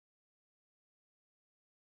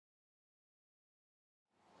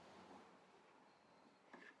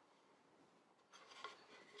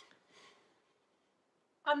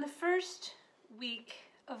On the first week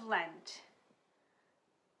of Lent,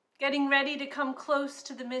 getting ready to come close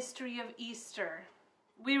to the mystery of Easter,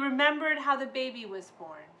 we remembered how the baby was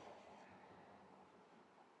born.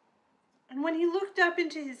 And when he looked up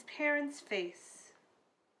into his parents' face,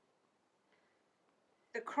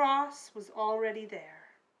 the cross was already there.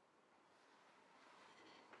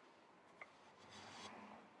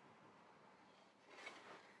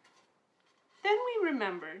 Then we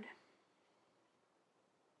remembered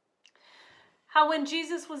how when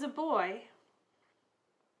Jesus was a boy,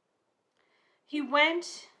 he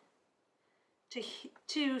went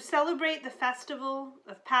to celebrate the festival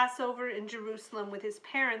of Passover in Jerusalem with his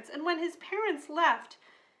parents. And when his parents left,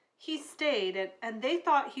 he stayed, and they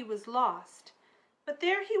thought he was lost. But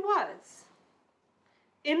there he was,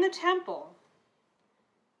 in the temple,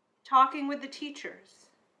 talking with the teachers.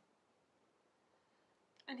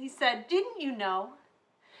 And he said, Didn't you know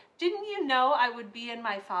I would be in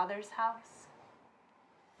my Father's house?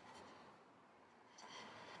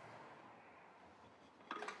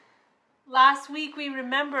 Last week we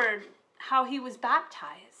remembered how he was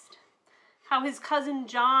baptized, how his cousin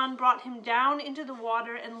John brought him down into the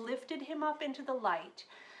water and lifted him up into the light.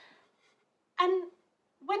 And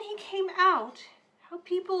when he came out, how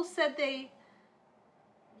people said they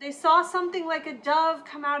saw something like a dove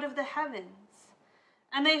come out of the heavens,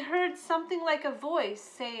 and they heard something like a voice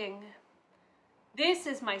saying, "This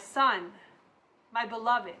is my son, my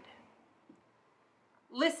beloved.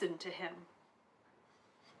 Listen to him."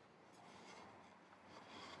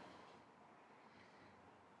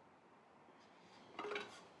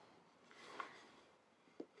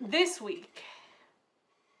 This week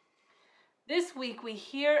we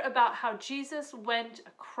hear about how Jesus went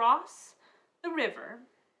across the river.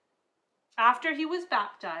 After he was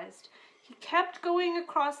baptized, he kept going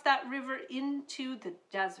across that river into the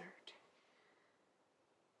desert.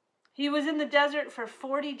 He was in the desert for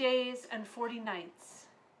 40 days and 40 nights.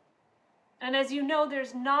 And as you know,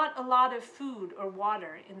 there's not a lot of food or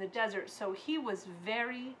water in the desert, so he was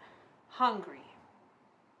very hungry.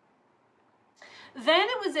 Then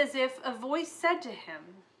it was as if a voice said to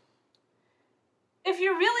him, "If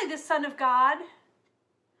you're really the Son of God,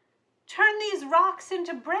 turn these rocks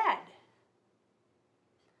into bread."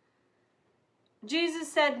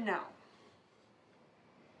 Jesus said no.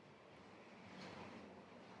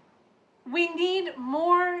 We need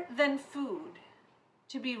more than food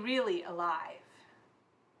to be really alive.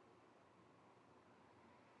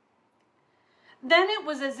 Then it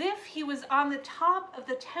was as if he was on the top of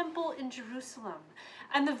the temple in Jerusalem,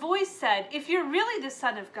 and the voice said, "If you're really the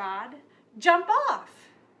Son of God, jump off.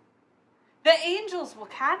 The angels will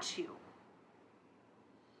catch you."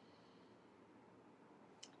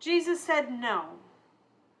 Jesus said no.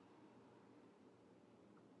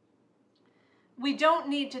 We don't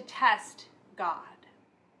need to test God.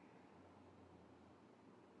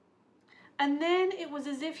 And then it was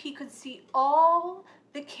as if he could see all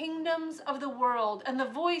the kingdoms of the world. And the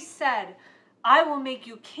voice said, "I will make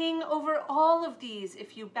you king over all of these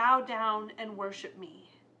if you bow down and worship me."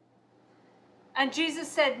 And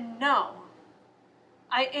Jesus said, "No,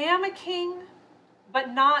 I am a king, but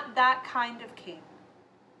not that kind of king."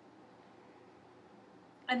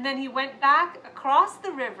 And then he went back across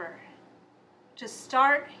the river to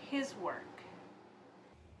start his work.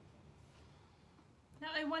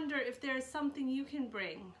 Now I wonder if there is something you can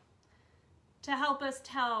bring to help us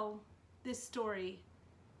tell this story,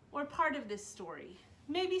 or part of this story.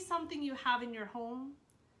 Maybe something you have in your home,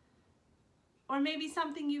 or maybe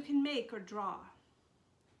something you can make or draw.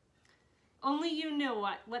 Only you know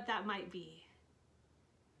what that might be.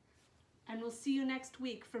 And we'll see you next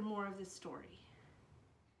week for more of this story.